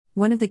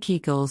One of the key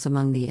goals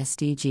among the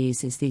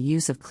SDGs is the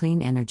use of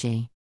clean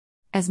energy.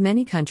 As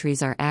many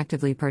countries are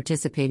actively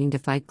participating to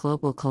fight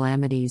global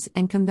calamities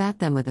and combat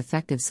them with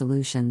effective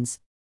solutions.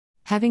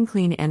 Having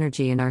clean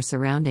energy in our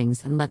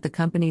surroundings and let the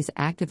companies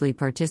actively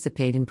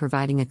participate in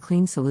providing a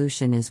clean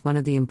solution is one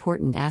of the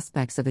important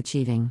aspects of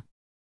achieving.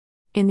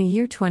 In the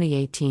year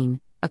 2018,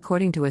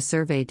 according to a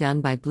survey done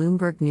by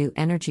Bloomberg New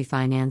Energy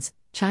Finance,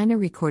 China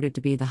recorded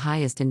to be the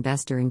highest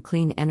investor in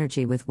clean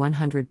energy with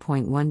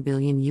 $100.1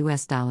 billion,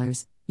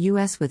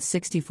 US with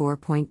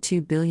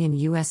 $64.2 billion,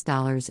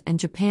 and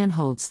Japan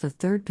holds the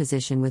third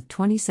position with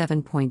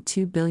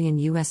 $27.2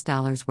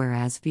 billion,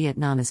 whereas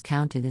Vietnam is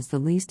counted as the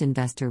least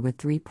investor with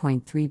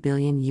 $3.3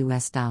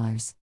 billion.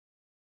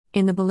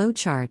 In the below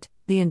chart,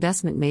 the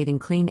investment made in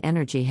clean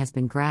energy has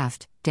been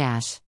graphed.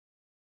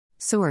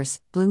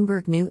 Source: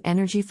 Bloomberg New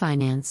Energy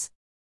Finance.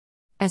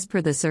 As per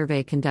the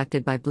survey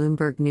conducted by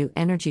Bloomberg New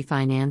Energy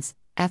Finance,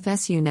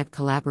 FS UNEP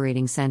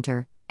Collaborating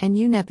Center, and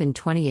UNEP in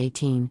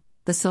 2018,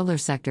 the solar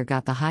sector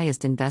got the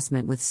highest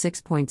investment with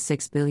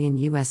 $6.6 billion,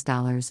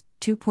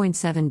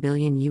 $2.7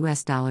 billion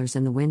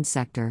in the wind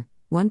sector,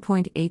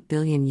 $1.8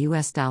 billion in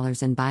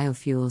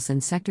biofuels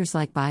and sectors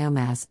like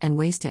biomass and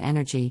waste to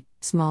energy,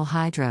 small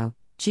hydro,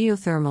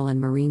 geothermal and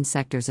marine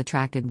sectors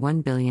attracted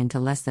 $1 billion to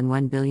less than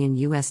 $1 billion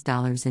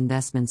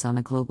investments on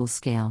a global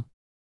scale.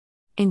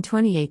 In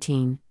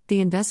 2018, the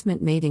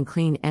investment made in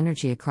clean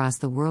energy across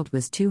the world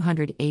was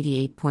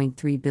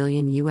 $288.3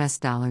 billion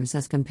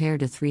as compared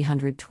to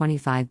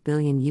 $325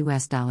 billion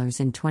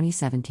in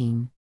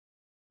 2017.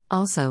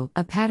 Also,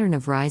 a pattern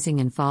of rising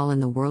and fall in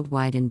the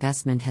worldwide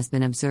investment has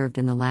been observed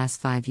in the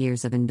last 5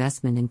 years of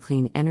investment in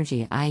clean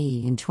energy,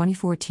 i.e. in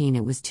 2014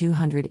 it was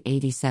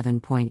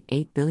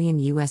 $287.8 billion,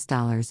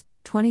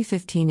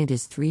 2015 it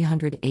is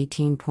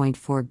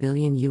 $318.4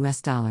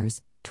 billion,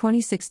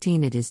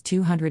 2016 it is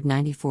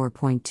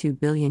 $294.2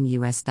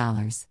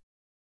 billion.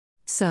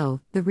 So,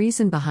 the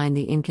reason behind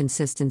the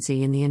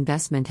inconsistency in the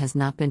investment has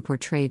not been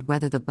portrayed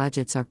whether the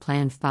budgets are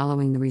planned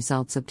following the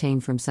results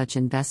obtained from such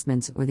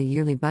investments or the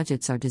yearly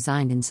budgets are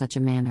designed in such a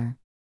manner.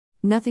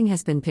 Nothing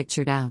has been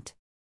pictured out.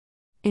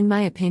 In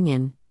my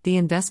opinion, the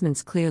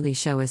investments clearly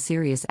show a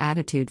serious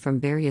attitude from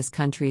various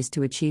countries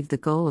to achieve the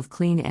goal of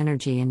clean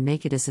energy and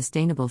make it a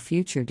sustainable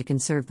future to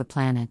conserve the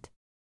planet.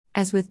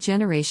 As with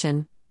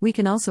generation, we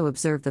can also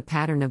observe the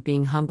pattern of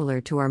being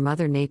humbler to our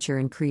Mother Nature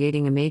and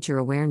creating a major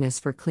awareness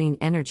for clean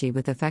energy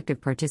with effective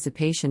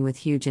participation with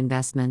huge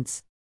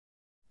investments.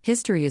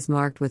 History is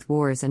marked with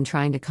wars and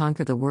trying to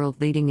conquer the world,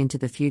 leading into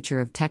the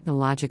future of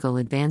technological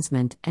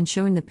advancement and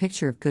showing the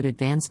picture of good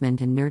advancement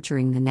and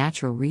nurturing the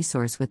natural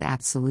resource with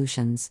apt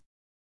solutions.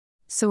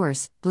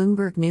 Source: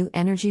 Bloomberg New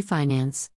Energy Finance.